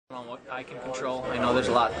On what I can control. I know there's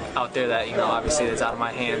a lot out there that obviously that's out of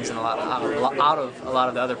my hands and out of a lot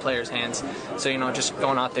of the other players' hands. So just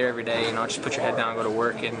going out there every day, just put your head down, go to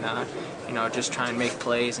work, and just try and make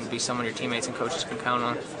plays and be someone your teammates and coaches can count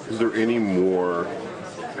on. Is there any more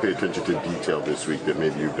pay attention to detail this week that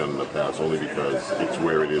maybe you've done in the past, only because it's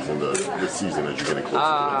where it is in the season as you're getting closer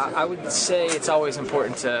to it? I would say it's always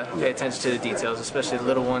important to pay attention to the details, especially the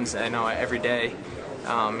little ones. I know every day.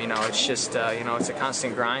 It's just it's a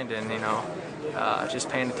constant grind, and just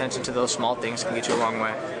paying attention to those small things can get you a long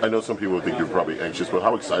way. I know some people think you're probably anxious, but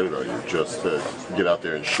how excited are you just to get out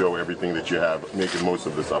there and show everything that you have, making most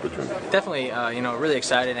of this opportunity? Definitely, really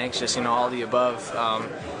excited, anxious, all the above.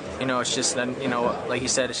 It's just then, like you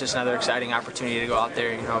said, it's just another exciting opportunity to go out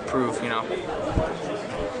there and prove.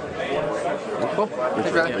 Cool.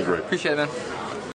 Thanks, Ryan. Great. Appreciate it, man.